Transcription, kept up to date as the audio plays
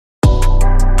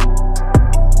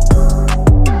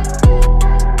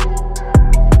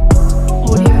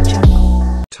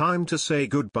Time to say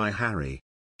goodbye, Harry.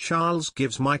 Charles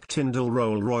gives Mike Tindall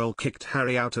role. Royal kicked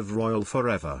Harry out of Royal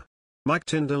forever. Mike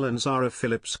Tindall and Zara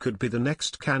Phillips could be the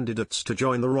next candidates to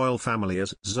join the royal family,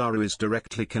 as Zara is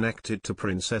directly connected to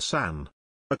Princess Anne.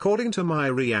 According to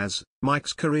Riaz,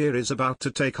 Mike's career is about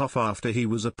to take off after he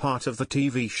was a part of the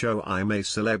TV show I'm a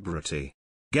Celebrity.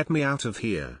 Get me out of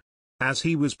here. As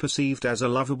he was perceived as a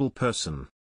lovable person.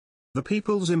 The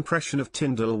people's impression of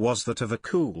Tindall was that of a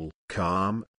cool,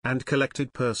 calm, and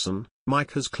collected person.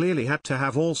 Mike has clearly had to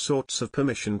have all sorts of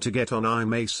permission to get on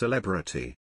I'm a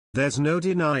Celebrity. There's no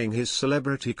denying his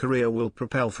celebrity career will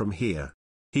propel from here.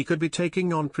 He could be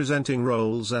taking on presenting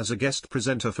roles as a guest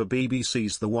presenter for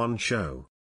BBC's The One Show.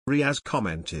 Riaz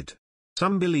commented.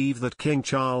 Some believe that King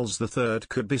Charles III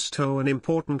could bestow an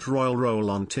important royal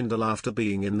role on Tindall after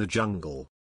being in the jungle.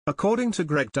 According to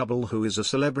Greg Double, who is a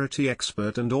celebrity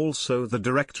expert and also the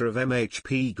director of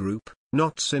MHP Group,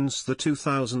 not since the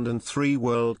 2003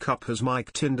 World Cup has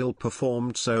Mike Tindall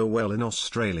performed so well in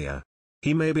Australia.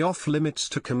 He may be off limits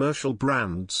to commercial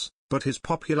brands, but his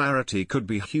popularity could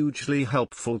be hugely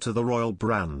helpful to the royal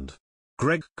brand.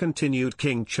 Greg continued.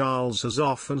 King Charles has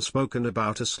often spoken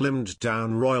about a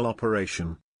slimmed-down royal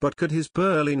operation, but could his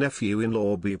burly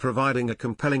nephew-in-law be providing a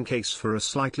compelling case for a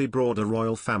slightly broader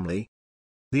royal family?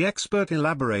 The expert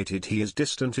elaborated. He is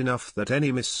distant enough that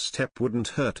any misstep wouldn't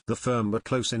hurt the firm, but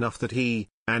close enough that he,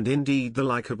 and indeed the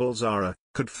likeable Zara,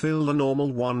 could fill the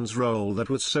normal one's role that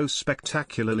was so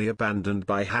spectacularly abandoned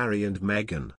by Harry and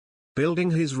Meghan.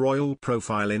 Building his royal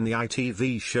profile in the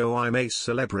ITV show I'm a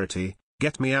Celebrity,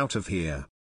 Get Me Out of Here,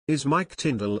 is Mike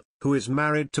Tindall, who is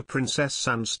married to Princess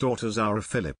Anne's daughter Zara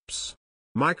Phillips.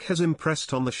 Mike has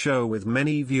impressed on the show, with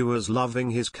many viewers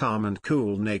loving his calm and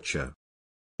cool nature.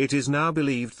 It is now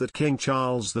believed that King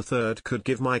Charles III could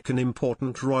give Mike an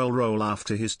important royal role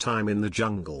after his time in the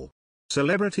jungle.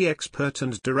 Celebrity expert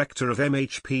and director of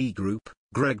MHP Group,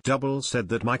 Greg Double, said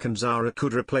that Mike and Zara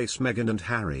could replace Meghan and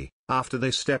Harry, after they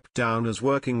stepped down as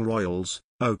working royals.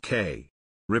 OK.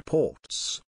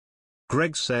 Reports.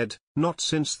 Greg said, not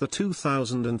since the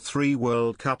 2003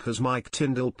 World Cup has Mike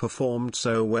Tindall performed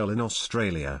so well in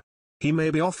Australia. He may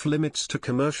be off limits to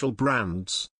commercial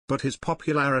brands, but his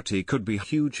popularity could be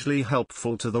hugely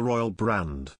helpful to the royal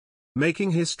brand.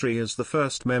 Making history as the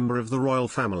first member of the royal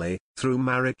family, through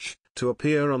marriage, to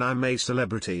appear on I'm a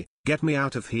Celebrity, Get Me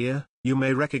Out of Here, you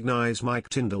may recognize Mike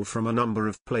Tindall from a number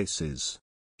of places.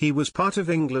 He was part of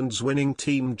England's winning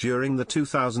team during the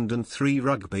 2003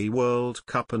 Rugby World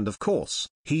Cup, and of course,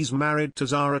 he's married to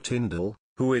Zara Tindall,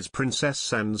 who is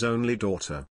Princess Anne's only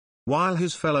daughter. While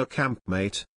his fellow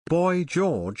campmate, Boy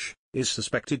George, is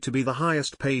suspected to be the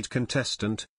highest paid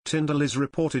contestant, Tindall is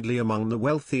reportedly among the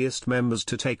wealthiest members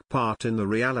to take part in the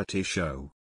reality show.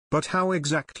 But how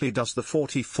exactly does the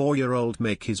 44-year-old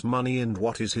make his money, and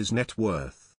what is his net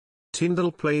worth?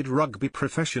 Tindall played rugby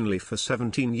professionally for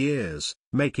 17 years,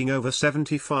 making over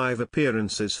 75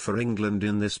 appearances for England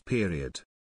in this period.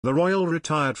 The Royal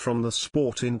retired from the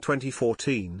sport in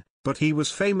 2014, but he was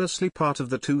famously part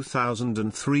of the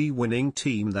 2003 winning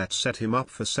team that set him up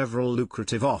for several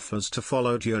lucrative offers to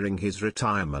follow during his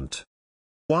retirement.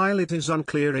 While it is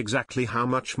unclear exactly how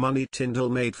much money Tindall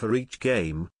made for each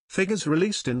game, figures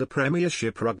released in the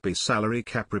Premiership Rugby Salary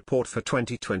Cap Report for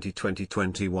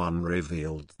 2020-2021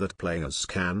 revealed that players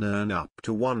can earn up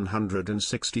to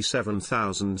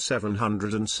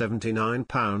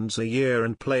 £167,779 a year,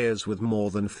 and players with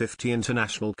more than 50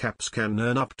 international caps can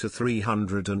earn up to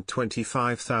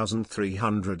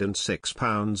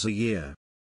 £325,306 a year.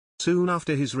 Soon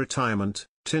after his retirement,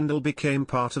 Tindall became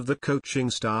part of the coaching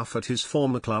staff at his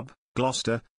former club,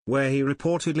 Gloucester, where he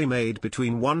reportedly made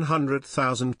between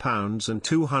 £100,000 and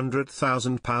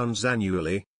 £200,000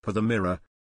 annually, per the Mirror.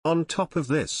 On top of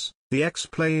this, the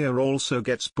ex-player also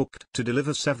gets booked to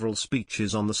deliver several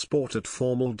speeches on the sport at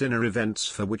formal dinner events,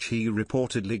 for which he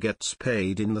reportedly gets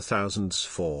paid in the thousands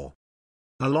for.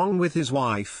 Along with his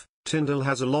wife, Tindall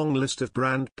has a long list of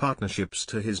brand partnerships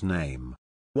to his name.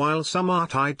 While some are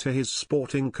tied to his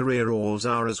sporting career or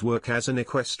Zara's work as an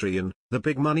equestrian, the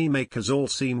big money makers all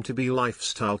seem to be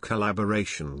lifestyle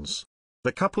collaborations.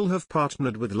 The couple have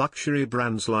partnered with luxury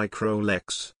brands like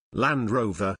Rolex, Land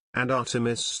Rover, and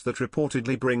Artemis that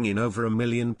reportedly bring in over £1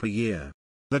 million per year.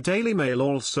 The Daily Mail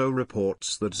also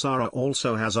reports that Zara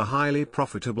also has a highly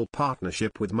profitable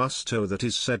partnership with Musto that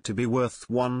is said to be worth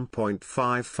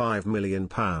 £1.55 million.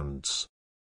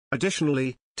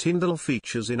 Additionally, Tindall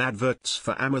features in adverts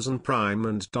for Amazon Prime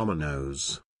and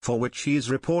Domino's, for which he is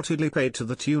reportedly paid to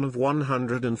the tune of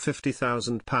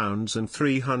 £150,000 and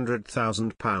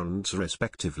 £300,000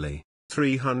 respectively.